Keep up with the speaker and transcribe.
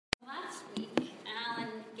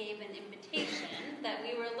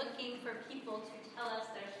people to tell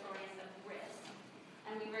us their stories of risk.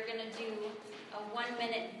 And we were going to do a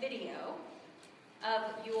 1-minute video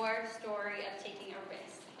of your story of taking a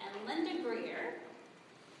risk. And Linda Greer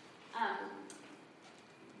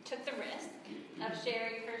took the risk of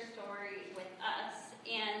sharing her story with us.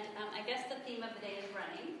 And I guess the theme of the day is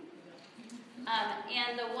running.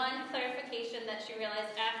 And the one clarification that she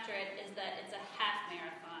realized after it is that it's a half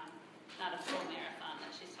marathon, not a full marathon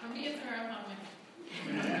that she's talking about.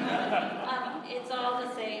 It's all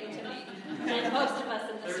the same to me, and most of us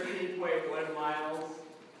in this room. 13.1 miles.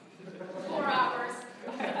 4 hours.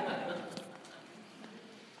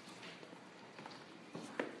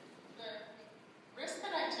 The risk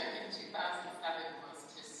that I took in 2007 was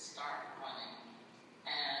to start running.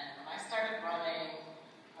 And when I started running,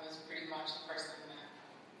 I was pretty much a person that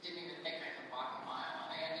didn't even think I could walk a mile.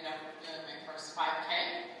 And I ended up doing my first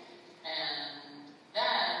 5K. And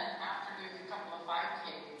then, after doing a couple of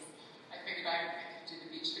 5Ks, I figured I could do the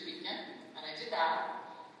Beach to Beacon, and I did that.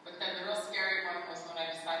 But then the real scary one was when I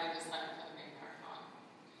decided to sign up for the Maine Marathon.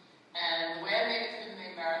 And the way I made it through the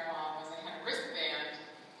Maine Marathon was I had a wristband,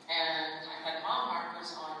 and I had mile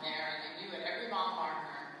markers on there, and I knew at every mile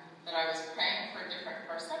marker that I was praying for a different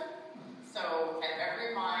person. So at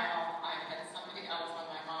every mile, I had somebody else on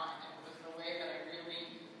my mind. It was the way that I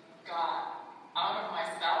really got out of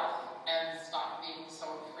myself and stopped being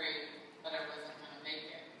so afraid that I wasn't going to make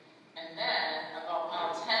it. And then, about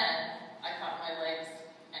mile 10, I thought my legs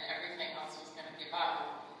and everything else was going to give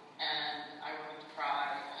out. And I wanted to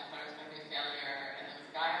cry, and I thought I was going to be a failure. And there was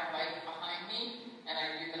a guy on a bike behind me, and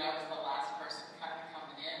I knew that I was the last person kind of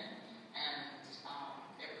coming in. And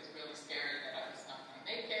it was really scary that I was not going to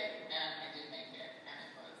make it, and I did make it, and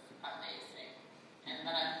it was amazing. And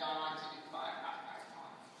then I've gone on to do 5 half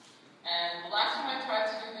marathons. And the last one I tried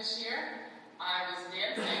to do this year, I was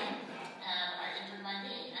dancing, and I injured my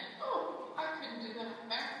knee, and I couldn't do the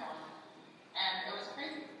marathon. And it was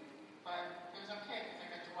crazy, but it was okay, because I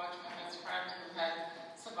got to watch my best friend who had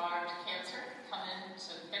survived cancer come in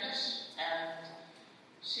to finish, and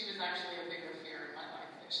she was actually a bigger fear in my life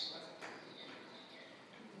that she wasn't going to be able to make it.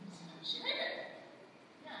 So she made it.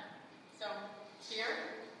 Yeah. So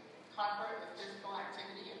here, conquer it with physical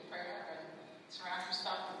activity and prayer, and surround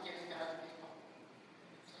yourself with giving to other people.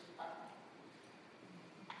 It's just fun.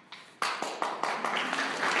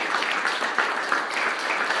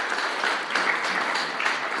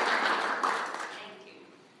 Thank you,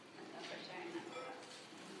 Linda, for sharing that with us.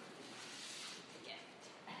 Gift.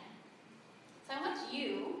 So I want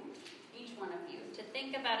you, each one of you, to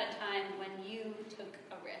think about a time when you took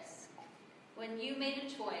a risk, when you made a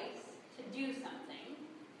choice to do something,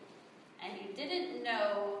 and you didn't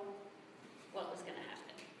know what was going to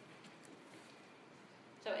happen.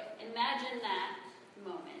 So imagine that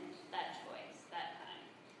moment, that choice, that time.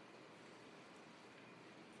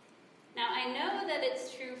 Now, I know that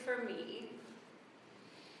it's true for me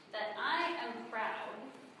that I am proud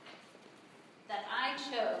that I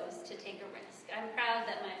chose to take a risk. I'm proud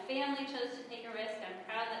that my family chose to take a risk. I'm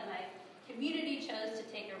proud that my community chose to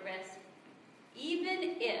take a risk,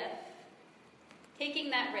 even if taking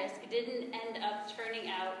that risk didn't end up turning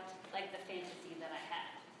out like the fantasy that I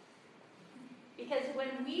had. Because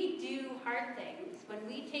when we do hard things, when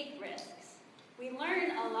we take risks, we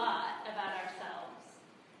learn a lot about ourselves.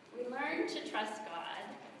 We learn to trust God,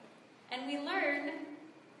 and we learn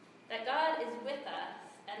that God is with us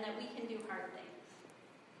and that we can do hard things.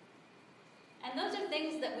 And those are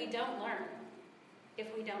things that we don't learn if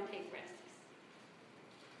we don't take risks.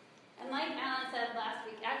 And like Alan said last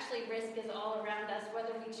week, actually risk is all around us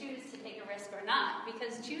whether we choose to take a risk or not,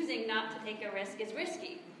 because choosing not to take a risk is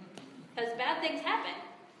risky. Because bad things happen,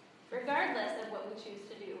 regardless of what we choose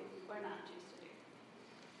to do or not choose to do.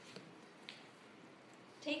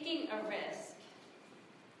 Taking a risk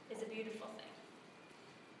is a beautiful thing.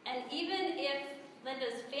 And even if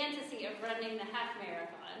Linda's fantasy of running the half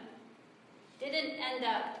marathon didn't end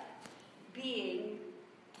up being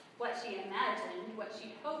what she imagined, what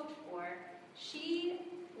she hoped for, she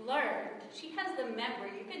learned, she has the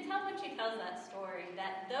memory, you can tell when she tells that story,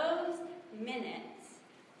 that those minutes,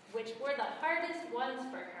 which were the hardest ones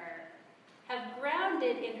for her, have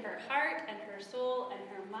grounded in her heart and her soul and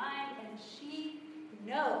her mind, and she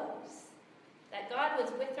knows that God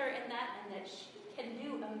was with her in that and that she can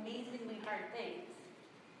do amazingly hard things.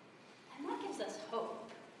 And that gives us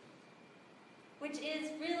hope, which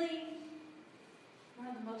is really one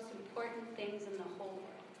of the most important things in the whole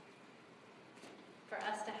world. For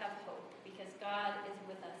us to have hope, because God is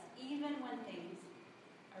with us even when things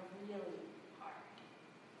are really hard.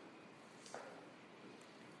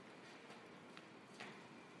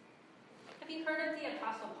 Have you heard of the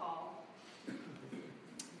Apostle Paul?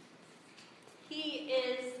 He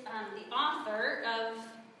is the author of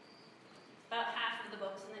about half of the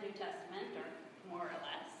books in the New Testament, or more or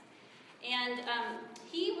less. And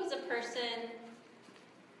he was a person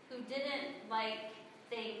who didn't like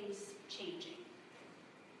things changing,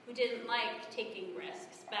 who didn't like taking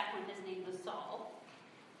risks, back when his name was Saul.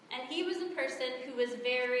 And he was a person who was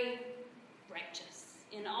very righteous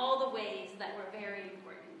in all the ways that were very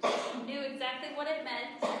important. He knew exactly what it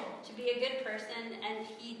meant to be a good person, and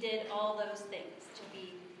he did all those things to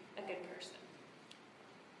be a good person.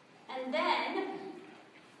 And then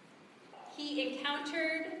he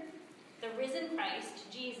encountered the risen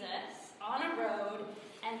Christ, Jesus, on a road,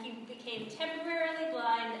 and he became temporarily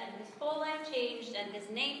blind, and his whole life changed, and his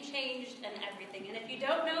name changed, and everything. And if you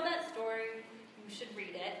don't know that story, you should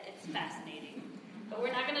read it. It's fascinating. But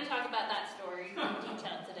we're not going to talk about that story in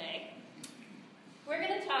detail today. We're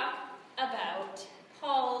going to talk about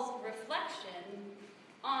Paul's reflection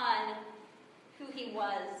on who he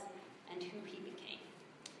was and who he became,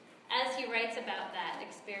 as he writes about that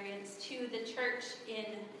experience to the church in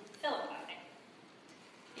Philippi,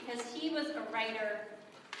 because he was a writer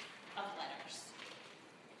of letters.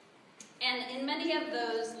 And in many of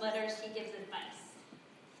those letters, he gives advice.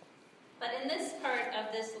 But in this part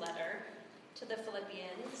of this letter to the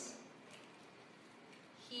Philippians,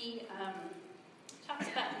 he talks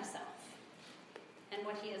about himself and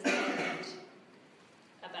what he has learned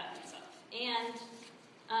about himself. And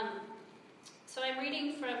so I'm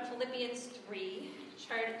reading from Philippians 3,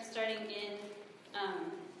 starting in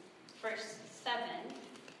verse 7.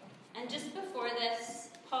 And just before this,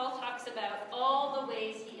 Paul talks about all the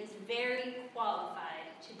ways he is very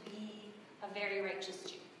qualified to be a very righteous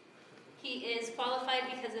Jew. He is qualified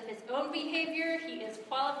because of his own behavior. He is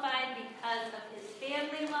qualified because of his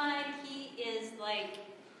family line. He is like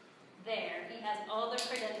there. He has all the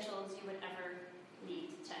credentials you would ever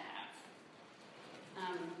need to have.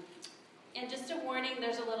 And just a warning,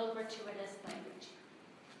 there's a little gratuitous language.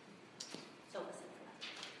 So listen for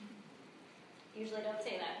that. Usually don't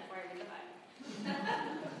say that before I read the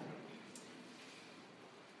Bible.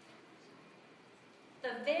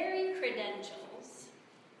 The very credentials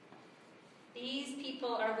these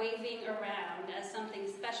people are waving around as something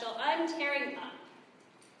special, I'm tearing up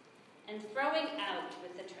and throwing out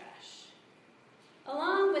with the trash,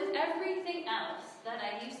 along with everything else that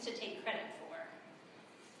I used to take credit for.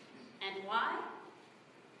 And why?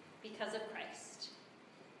 Because of Christ.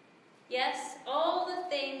 Yes, all the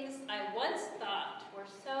things I once thought were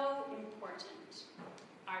so important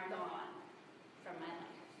are gone from my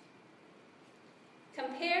life.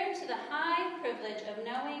 Compared to the high privilege of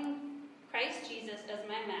knowing Christ Jesus as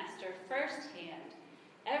my master firsthand,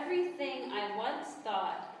 everything I once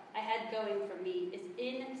thought I had going for me is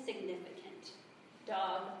insignificant.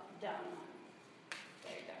 Dog dumb.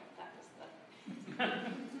 There you go. That was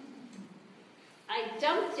the... I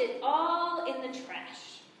dumped it all in the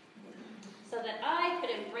trash so that I could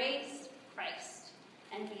embrace Christ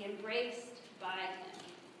and be embraced by him.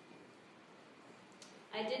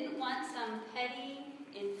 I didn't want some petty,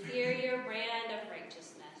 inferior brand of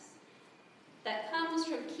righteousness that comes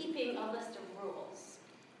from keeping a list of rules,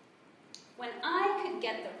 when I could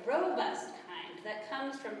get the robust kind that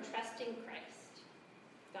comes from trusting Christ,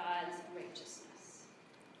 God's righteousness.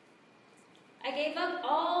 I gave up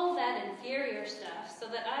all that inferior stuff so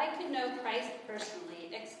that I could know Christ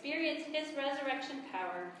personally, experience his resurrection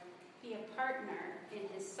power, be a partner in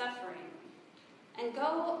his suffering, and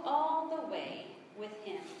go all the way with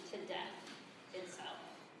him to death itself.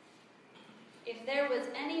 If there was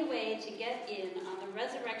any way to get in on the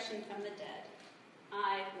resurrection from the dead,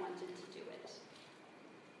 I wanted to do it.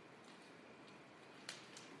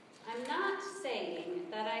 I'm not saying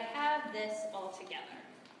that I have this all together,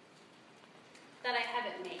 that I have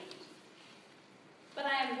it made, but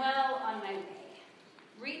I am well on my way,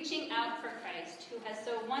 reaching out for Christ, who has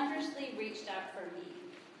so wondrously reached out for me.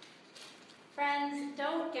 Friends,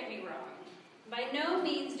 don't get me wrong. By no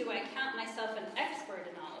means do I count myself an expert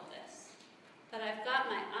in all of this, but I've got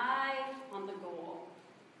my eye on the goal,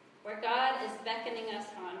 where God is beckoning us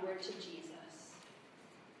onward to Jesus.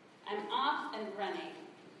 I'm off and running.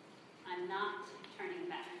 I'm not turning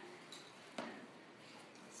back.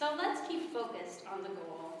 So let's keep focused on the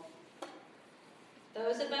goal.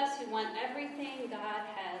 Those of us who want everything God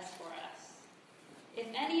has for us. If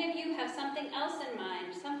any of you have something else in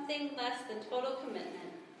mind, something less than total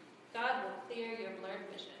commitment, God will clear your blurred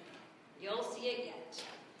vision. You'll see it yet.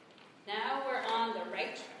 Now we're on the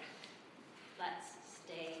right track. Let's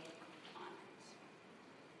stay on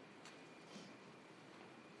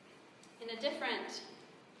it. In a different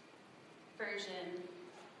version,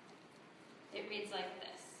 it reads like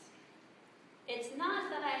this.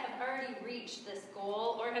 already reached this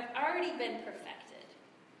goal or have already been perfected,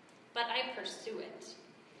 but I pursue it,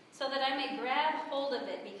 so that I may grab hold of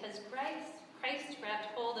it because Christ grabbed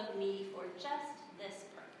hold of me for just this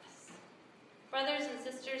purpose. Brothers and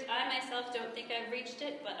sisters, I myself don't think I've reached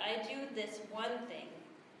it, but I do this one thing.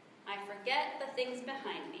 I forget the things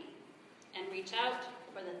behind me and reach out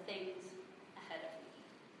for the things ahead of me.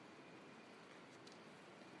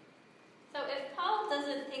 So if Paul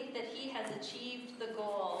doesn't think that he has achieved the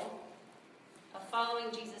goal of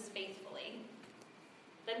following Jesus faithfully,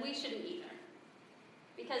 then we shouldn't either,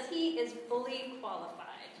 because he is fully qualified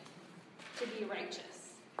to be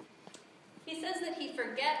righteous. He says that he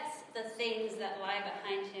forgets the things that lie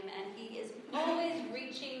behind him, and he is always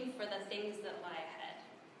reaching for the things that lie ahead.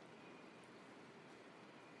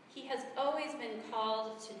 He has always been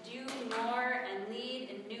called to do more and lead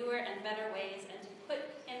in newer and better ways and to put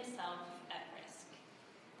himself at risk.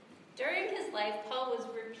 During his life, Paul was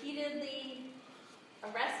repeatedly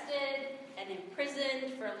arrested and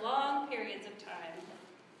imprisoned for long periods of time,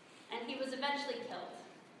 and he was eventually killed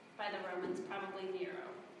by the Romans, probably Nero.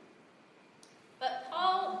 But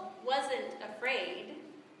Paul wasn't afraid.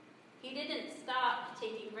 He didn't stop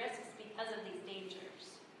taking risks because of these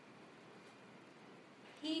dangers.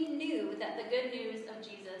 He knew that the good news of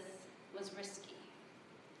Jesus was risky,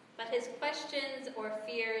 but his questions or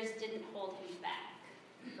fears didn't hold him back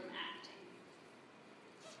from acting.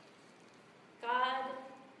 God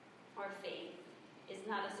or faith is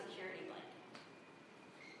not a security blanket.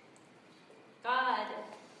 God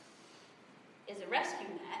is a rescue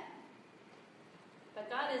net, but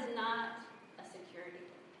God is not a security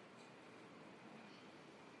blanket.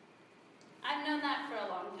 I've known that for a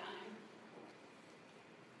long time.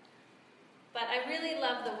 But I really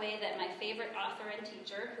love the way that my favorite author and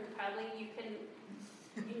teacher, who probably you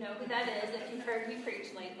know who that is if you've heard me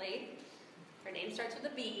preach lately, her name starts with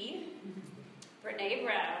a B, Brene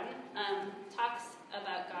Brown, talks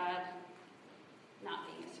about God not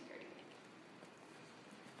being a security blanket.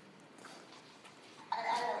 I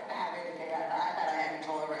don't have anything. I thought I had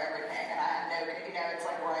control over everything, and I have no, it's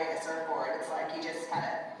like riding a surfboard. It's like you just kind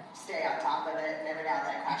of stay on top of it, and every now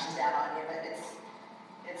and then it crashes down on you, but it's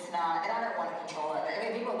not, and I don't want control of it.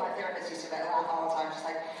 I mean, my therapist used to laugh all the time, just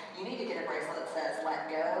like, you need to get a bracelet that says,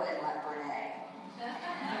 let go and let Brene.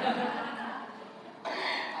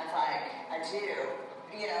 I was like, I do.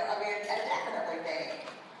 I definitely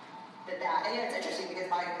think that, and it's interesting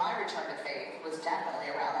because my return to faith was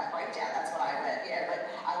definitely around that breakdown. That's when I went, but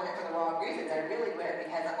I went for the wrong reasons. I really went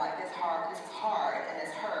because I'm like, this is hard, and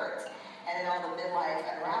this hurts. And in all the midlife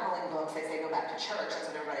unraveling books, they say go back to church. That's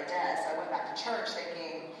what everybody does. So I went back to church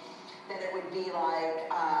thinking that it would be like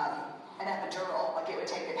an epidural, like it would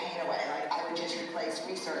take the pain away. Like I would just replace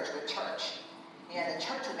research with church. The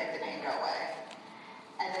church would make the pain go away.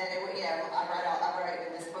 And then it would, I write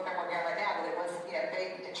in this book I'm working on right now, but it was,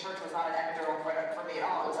 faith in church was not an epidural for me at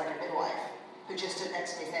all. It was like a midwife who just stood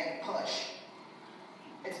next to me saying, push.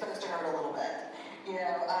 It's supposed to hurt a little bit,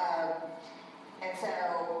 and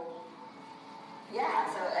so. Yeah,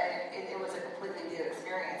 so it was a completely new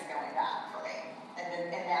experience going back for me.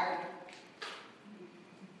 And now...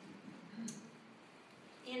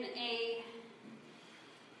 In a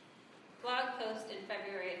blog post in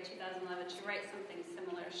February of 2011, she writes something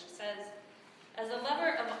similar. She says, as a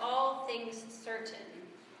lover of all things certain,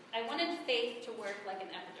 I wanted faith to work like an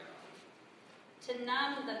epidural, to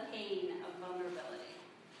numb the pain of vulnerability.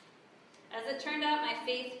 As it turned out, my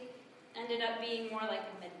faith ended up being more like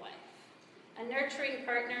a midwife. A nurturing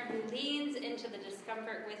partner who leans into the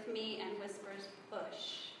discomfort with me and whispers,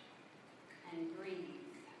 push and breathe.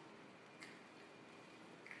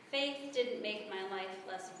 Faith didn't make my life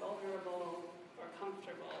less vulnerable or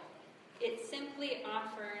comfortable. It simply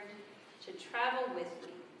offered to travel with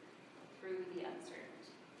me through the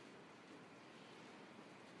uncertainty.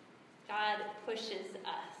 God pushes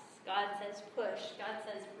us. God says push. God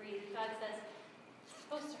says breathe. God says it's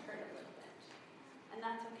supposed to hurt a little bit. And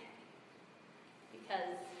that's okay.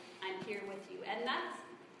 Because I'm here with you. And that's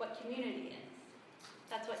what community is.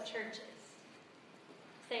 That's what church is.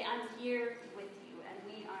 Say, I'm here with you, and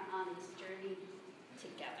we are on this journey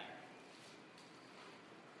together.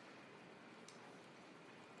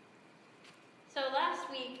 So last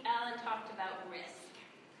week, Alan talked about risk.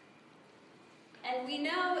 And we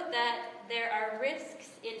know that there are risks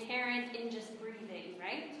inherent in just breathing,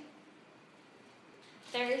 right?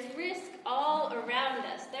 There is risk all around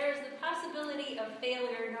us. There is the possibility of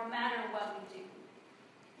failure no matter what we do.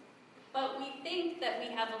 But we think that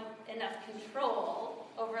we have enough control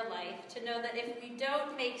over life to know that if we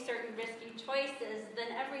don't make certain risky choices,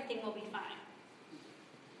 then everything will be fine.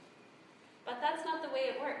 But that's not the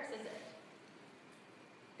way it works, is it?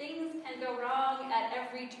 Things can go wrong at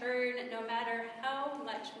every turn, no matter how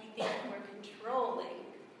much we think we're controlling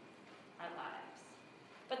our lives.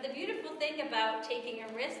 But the beautiful thing about taking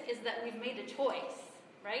a risk is that we've made a choice,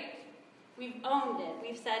 right? We've owned it.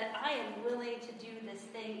 We've said, I am willing to do this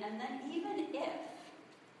thing, and then even if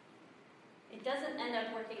it doesn't end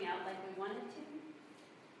up working out like we want it to,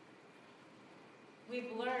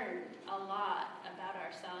 we've learned a lot about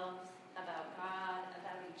ourselves, about God,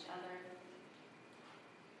 about each other.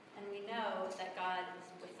 And we know that God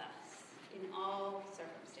is with us in all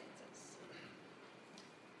circumstances.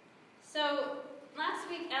 So, last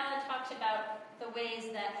week Alan talked about the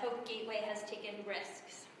ways that Hope Gateway has taken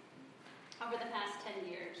risks over the past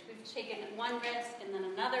 10 years. We've taken one risk, and then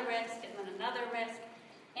another risk, and then another risk.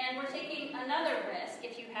 And we're taking another risk,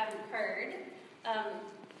 if you haven't heard.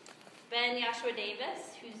 Ben Joshua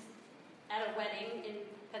Davis, who's at a wedding in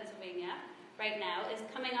Pennsylvania right now, is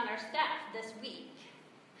coming on our staff this week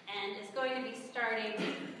and is going to be starting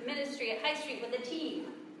ministry at High Street with a team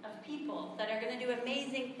of people that are going to do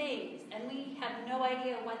amazing things. And we have no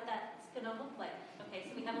idea what that's going to look like. Okay,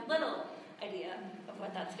 so we have a little idea of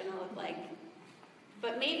what that's going to look like.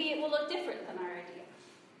 But maybe it will look different than our idea,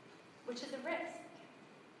 which is a risk.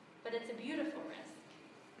 But it's a beautiful risk.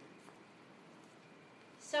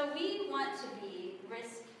 So we want to be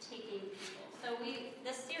risk-taking people. So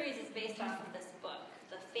this series is based off of this book,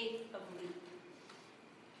 The Faith of Luke.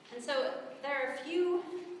 And so there are a few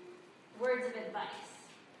words of advice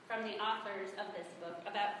from the authors of this book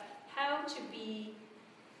about how to be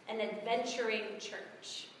an adventuring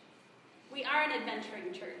church. We are an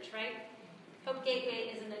adventuring church, right? Hope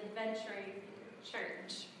Gateway is an adventuring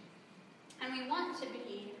church. And we want to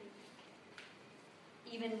be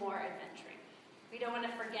even more adventuring. We don't want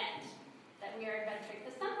to forget that we are adventuring.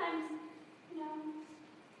 Because sometimes,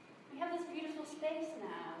 we have this beautiful space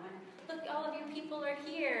now. And look, all of you people are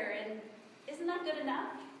here. And isn't that good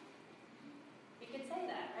enough? You could say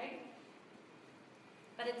that, right?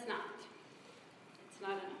 But it's not. It's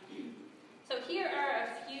not enough. So here are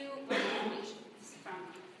a few recommendations from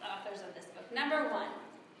the authors of this book. Number 1,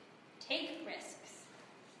 take risks.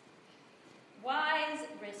 Wise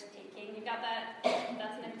risk-taking. You got that?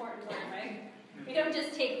 That's an important word, right? We don't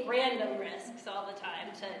just take random risks all the time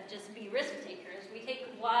to just be risk-takers. We take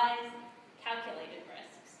wise, calculated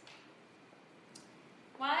risks.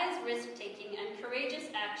 Wise risk-taking and courageous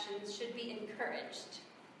actions should be encouraged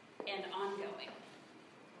and ongoing.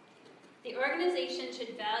 The organization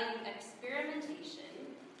should value experimentation,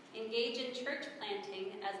 engage in church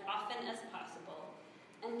planting as often as possible,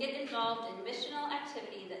 and get involved in missional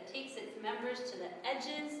activity that takes its members to the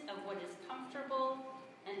edges of what is comfortable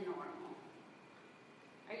and normal.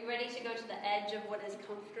 Are you ready to go to the edge of what is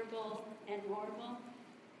comfortable and normal?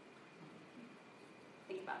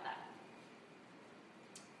 Think about that.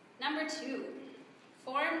 Number 2,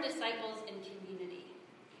 form disciples in community.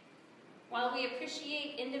 While we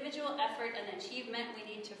appreciate individual effort and achievement,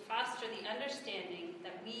 we need to foster the understanding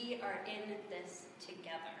that we are in this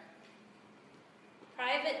together.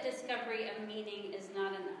 Private discovery of meaning is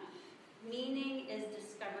not enough. Meaning is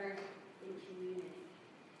discovered in community.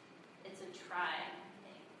 It's a tribe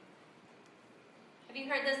thing. Have you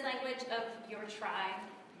heard this language of your tribe?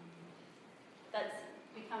 That's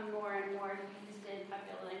become more and more used in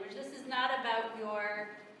popular language. This is not about your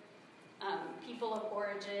people of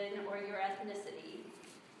origin or your ethnicity.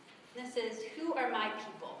 This is, who are my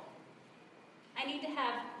people? I need to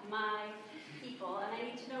have my people, and I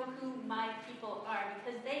need to know who my people are,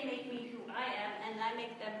 because they make me who I am, and I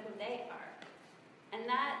make them who they are. And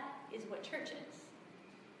that is what church is.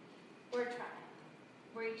 We're a tribe.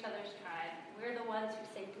 We're each other's tribe. We're the ones who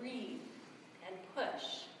say breathe and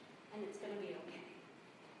push, and it's going to be okay.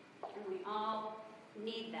 And we all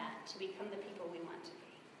need that to become the people we want to be,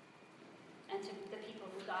 and to the people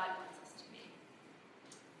who God wants us to be.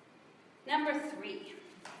 Number 3,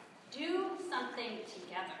 do something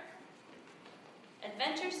together.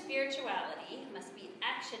 Adventure spirituality must be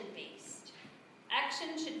action-based. Action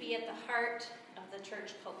should be at the heart of the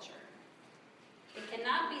church culture. It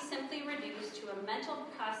cannot be simply reduced to a mental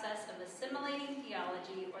process of assimilating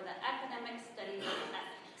theology or the academic study of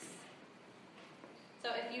ethics.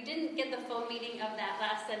 So if you didn't get the full meaning of that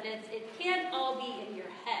last sentence, it can't all be in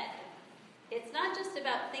your head. It's not just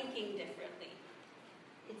about thinking differently.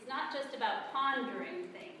 It's not just about pondering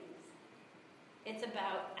things. It's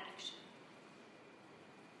about action.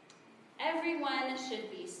 Everyone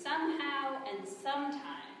should be somehow and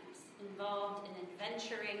sometimes involved in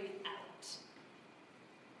adventuring out.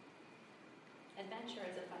 Adventure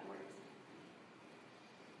is a fun word.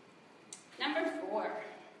 Number 4,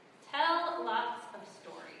 tell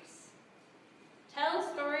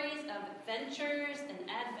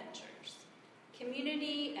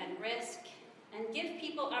and risk, and give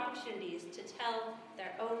people opportunities to tell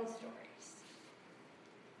their own stories.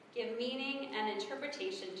 Give meaning and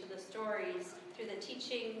interpretation to the stories through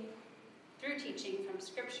teaching from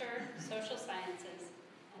Scripture, social sciences,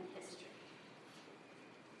 and history.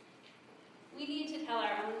 We need to tell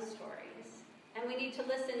our own stories, and we need to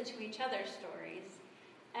listen to each other's stories.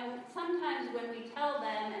 And sometimes when we tell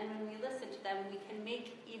them and when we listen to them, we can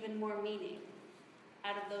make even more meaning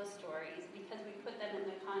out of those stories because we put them in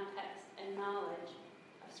the context and knowledge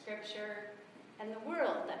of Scripture and the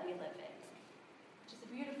world that we live in, which is a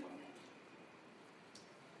beautiful thing.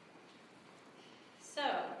 So,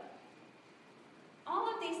 all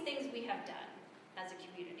of these things we have done as a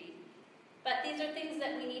community, but these are things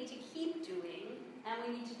that we need to keep doing and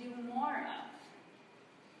we need to do more of.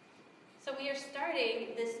 So we are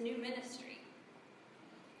starting this new ministry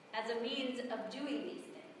as a means of doing these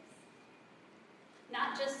things.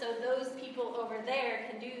 Not just so those people over there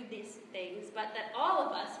can do these things, but that all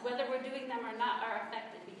of us, whether we're doing them or not, are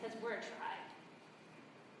affected because we're a tribe.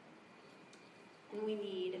 And we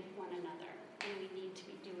need one another, and we need to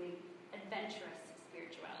be doing adventurous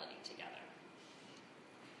spirituality together.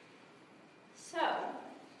 So,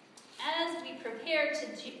 as we prepare to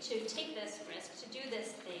take this risk, to do this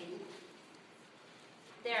thing,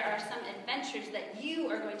 there are some adventures that you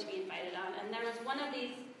are going to be invited on. And there was one of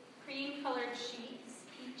these cream-colored sheets,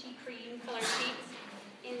 peachy cream-colored sheets,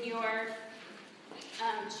 in your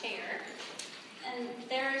chair. And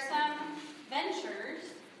there are some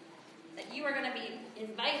ventures that you are going to be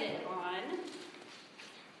invited on.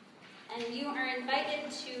 And you are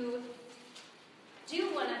invited to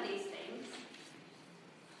do one of these things.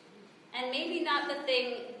 And maybe not the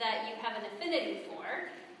thing that you have an affinity for,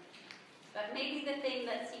 but maybe the thing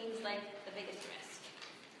that seems like the biggest risk.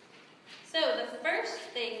 So the first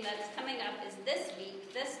thing that's coming up is this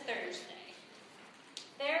week, this Thursday.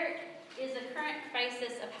 There is a current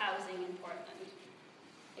crisis of housing in Portland.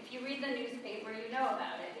 If you read the newspaper, you know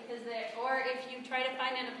about it, or if you try to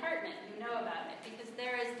find an apartment, you know about it, because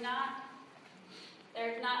there's not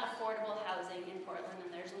affordable housing in Portland,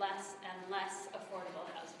 and there's less and less affordable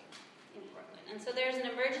housing in Portland. And so there's an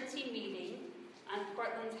emergency meeting on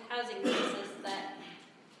Portland's housing crisis that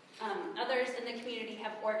others in the community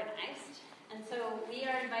have organized. And so we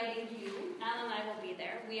are inviting you, Al and I will be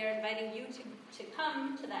there, we are inviting you to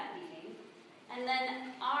come to that meeting. And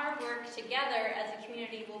then our work together as a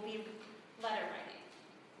community will be letter writing.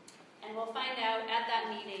 And we'll find out at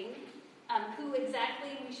that meeting who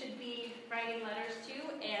exactly we should be writing letters to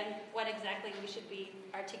and what exactly we should be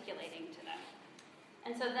articulating to them.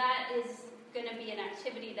 And so that is going to be an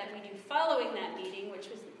activity that we do following that meeting, which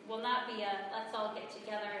will not be a let's all get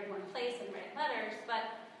together in one place and write letters,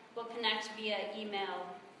 but we'll connect via email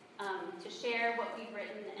to share what we've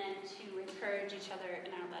written and to encourage each other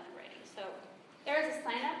in our letter writing. So there is a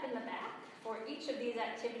sign up in the back for each of these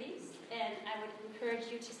activities, and I would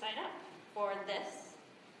encourage you to sign up for this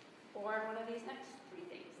or one of these next three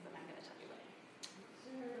things that I'm going to tell you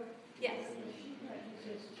later. Yes?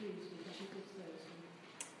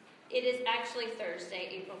 It is actually Thursday,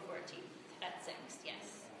 April 14th at 6,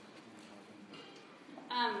 yes.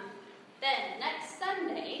 Then, next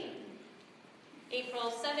Sunday,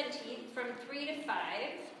 April 17th, from 3 to 5,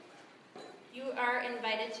 you are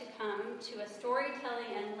invited to come to a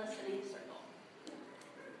storytelling and listening circle.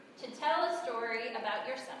 To tell a story about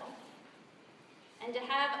yourself, and to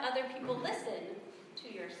have other people listen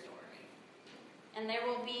to your story. And there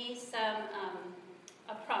will be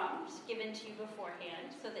a prompt given to you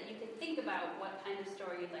beforehand so that you can think about what kind of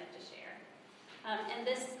story you'd like to share. And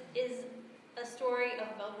this is a story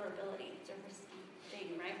of vulnerability. It's a risky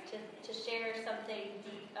thing, right? To share something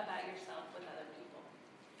deep about yourself with other people.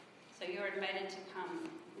 So you're invited to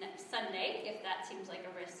come next Sunday if that seems like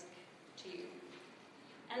a risk to you.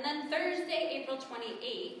 And then Thursday, April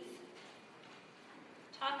 28th,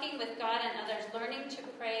 talking with God and others, learning to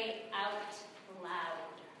pray out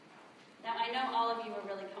loud. Now, I know all of you are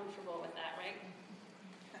really comfortable with that, right?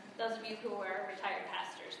 Those of you who are retired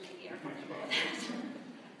pastors maybe are comfortable with that.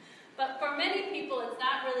 But for many people, it's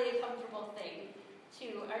not really a comfortable thing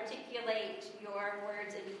to articulate your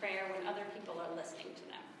words in prayer when other people are listening to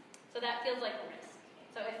them. So that feels like a risk.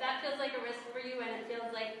 So if that feels like a risk for you and it feels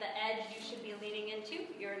like the edge you should be leaning into,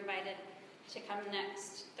 you're invited to come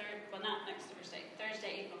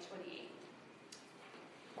Thursday, April 28th.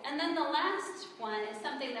 And then the last one is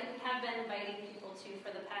something that we have been inviting people to for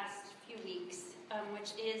the past few weeks,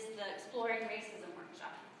 which is the Exploring Racism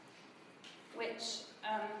workshop, which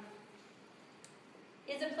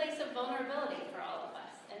is a place of vulnerability for all of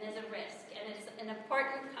us and is a risk. And it's an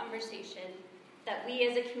important conversation that we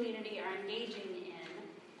as a community are engaging in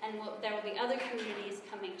and there will be other communities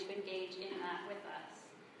coming to engage in that with us.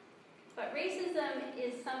 But racism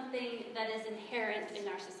is something that is inherent in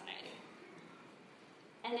our society.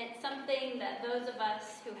 And it's something that those of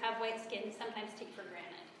us who have white skin sometimes take for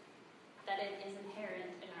granted, that it is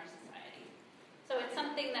inherent in our society. So it's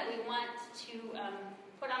something that we want to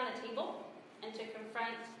put on the table and to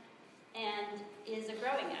confront, and is a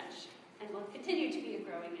growing edge, and will continue to be a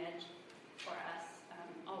growing edge for us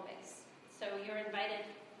always. So you're invited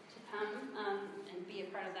to come and be a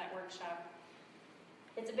part of that workshop.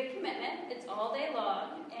 It's a big commitment. It's all day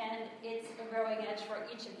long, and it's a growing edge for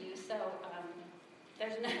each of you. So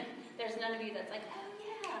there's none of you that's like, oh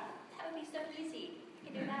yeah, that would be so easy.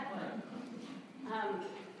 I can do that one.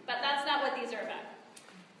 But that's not what these are about.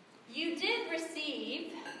 You did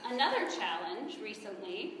receive another challenge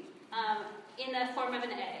recently in the form of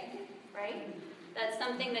an egg, right? That's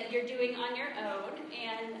something that you're doing on your own,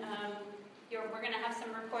 and we're going to have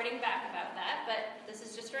some reporting back about that, but this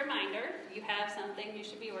is just a reminder. You have something you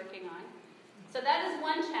should be working on. So that is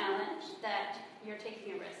one challenge that you're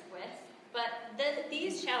taking a risk with, but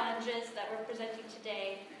these challenges that we're presenting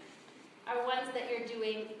today are ones that you're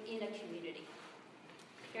doing in a community.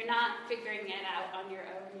 You're not figuring it out on your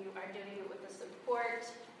own. You are doing it with the support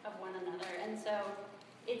of one another. And so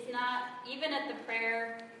it's not, even at the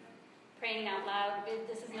praying out loud,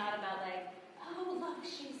 this is not about like, oh, look,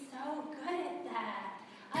 she's so good at that.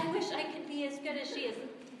 I wish I could be as good as she is.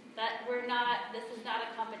 This is not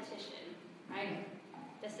a competition, right?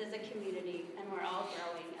 This is a community, and we're all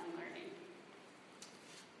growing and learning.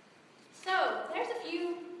 So there's a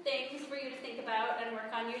few things for you to think about and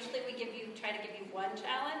work on. Usually we try to give you one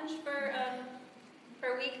challenge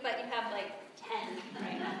per week, but you have like 10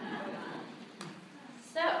 right now.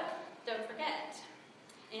 So don't forget,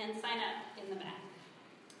 and sign up in the back.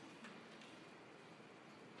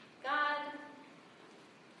 God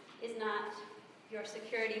is not your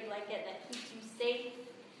security blanket that keeps you safe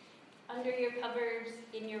under your covers,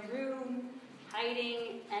 in your room,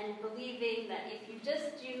 hiding and believing that if you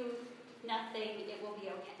just do nothing, it will be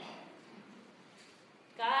okay.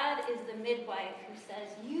 God is the midwife who says,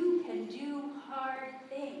 you can do hard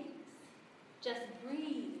things. Just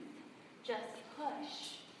breathe. Just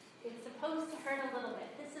push. It's supposed to hurt a little bit.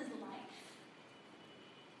 This is life.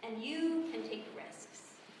 And you can take risks.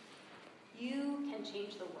 You can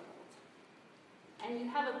change the world. And you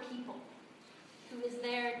have a people who is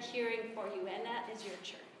there cheering for you, and that is your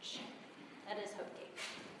church. That is Hope Gate.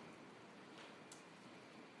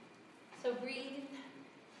 So breathe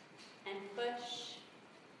and push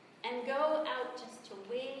and go out just to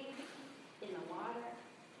wade in the water.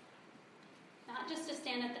 Not just to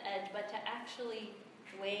stand at the edge, but to actually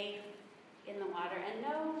wade in the water. And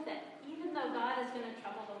know that even though God is going to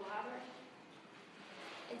trouble the water,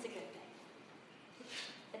 it's a good thing.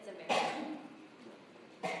 It's a very good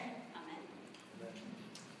thing. Amen.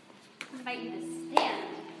 I invite you to stand.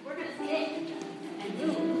 We're going to sing and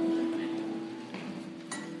move.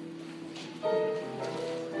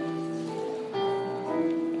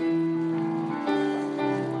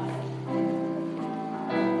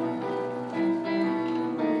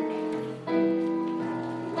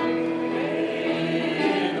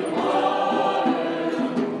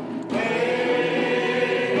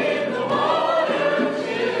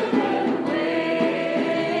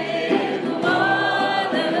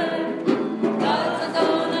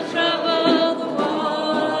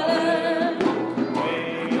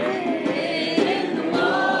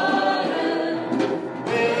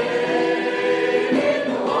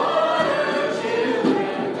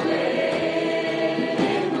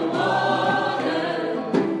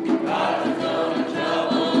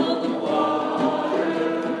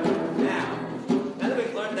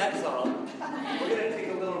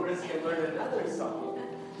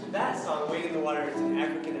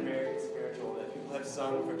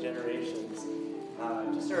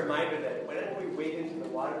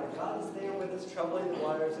 Troubling the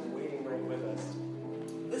waters and waiting right with us.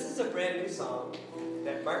 This is a brand new song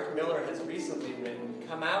that Mark Miller has recently written.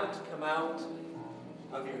 Come out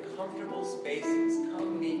of your comfortable spaces.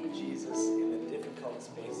 Come meet Jesus in the difficult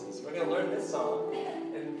spaces. We're going to learn this song,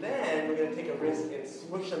 and then we're going to take a risk and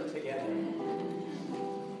swoosh them together.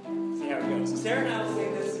 See how it goes. So Sarah and I will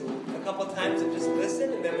sing this a couple times and just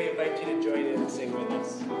listen, and then we invite you to join in and sing with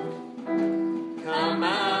us. Come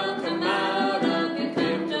out of your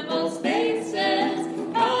comfortable spaces.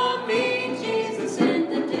 Come meet Jesus in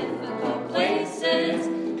the difficult places.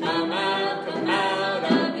 Come out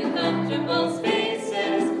of your comfortable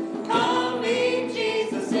spaces. Come meet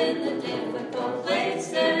Jesus in the difficult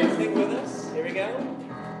places. Sing with us. Here we go.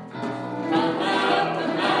 Come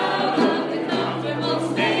out of your comfortable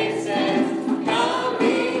spaces.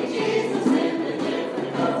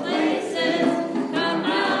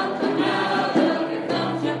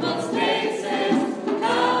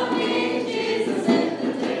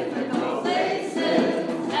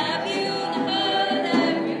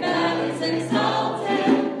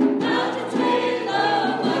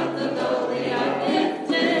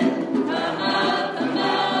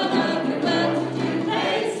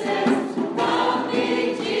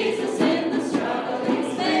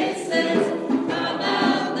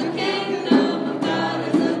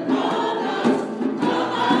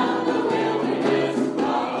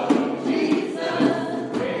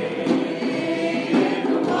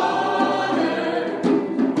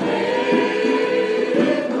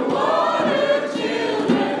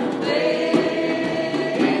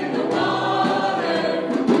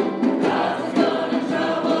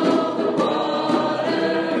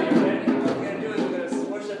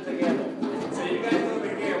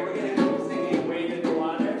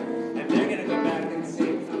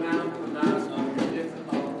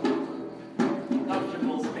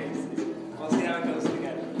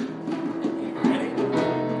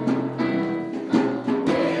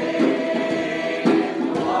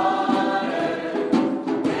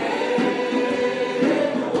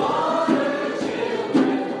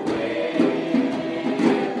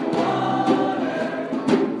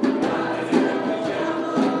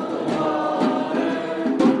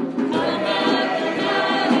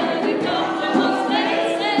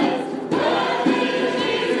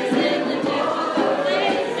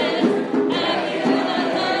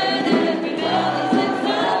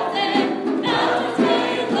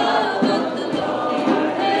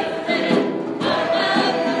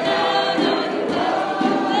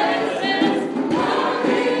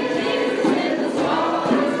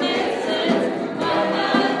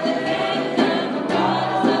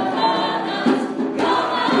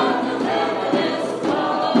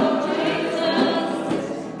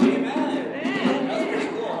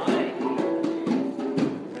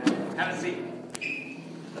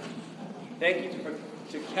 Thank you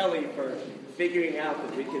to Kelly for figuring out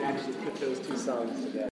that we could actually put those two songs together.